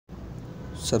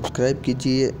Subscribe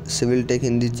कीजिए civil take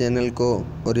Hindi channel को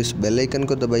और इस बेल आइकन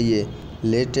को दबाइए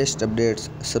लेटेस्ट अपडेट्स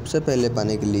सबसे पहले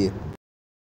पाने के लिए।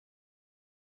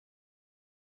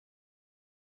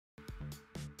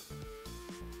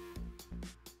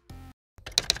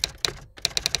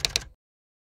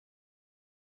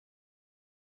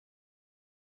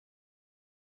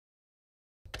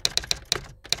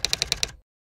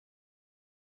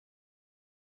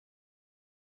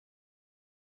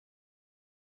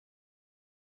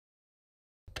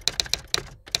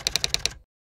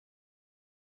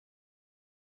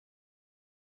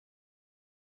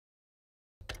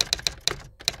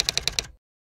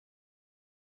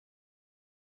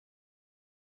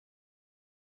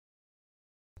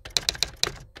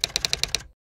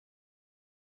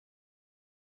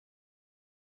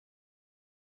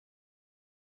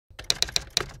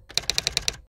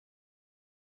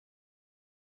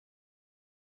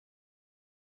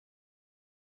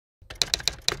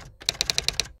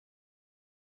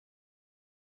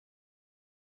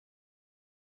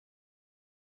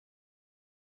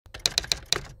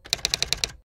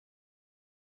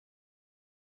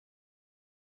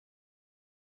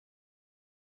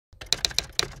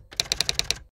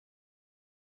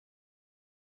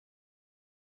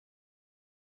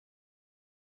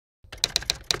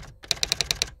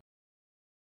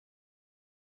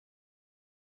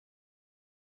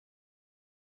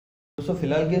 दोस्तों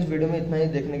फिलहाल की इस वीडियो में इतना ही।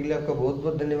 देखने के लिए आपका बहुत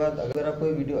बहुत धन्यवाद। अगर आपको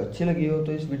ये वीडियो अच्छी लगी हो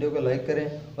तो इस वीडियो को लाइक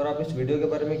करें और आप इस वीडियो के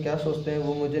बारे में क्या सोचते हैं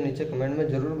वो मुझे नीचे कमेंट में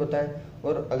ज़रूर बताएं।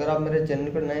 और अगर आप मेरे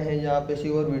चैनल पर नए हैं या आप ऐसी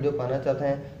और वीडियो पाना चाहते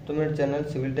हैं तो मेरे चैनल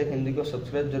सिविल टेक हिंदी को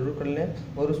सब्सक्राइब जरूर कर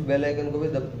लें और उस बेल आइकन को भी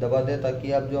दबा दें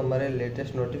ताकि आप जो हमारे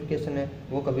लेटेस्ट नोटिफिकेशन है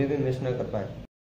वो कभी भी मिस ना कर पाएँ।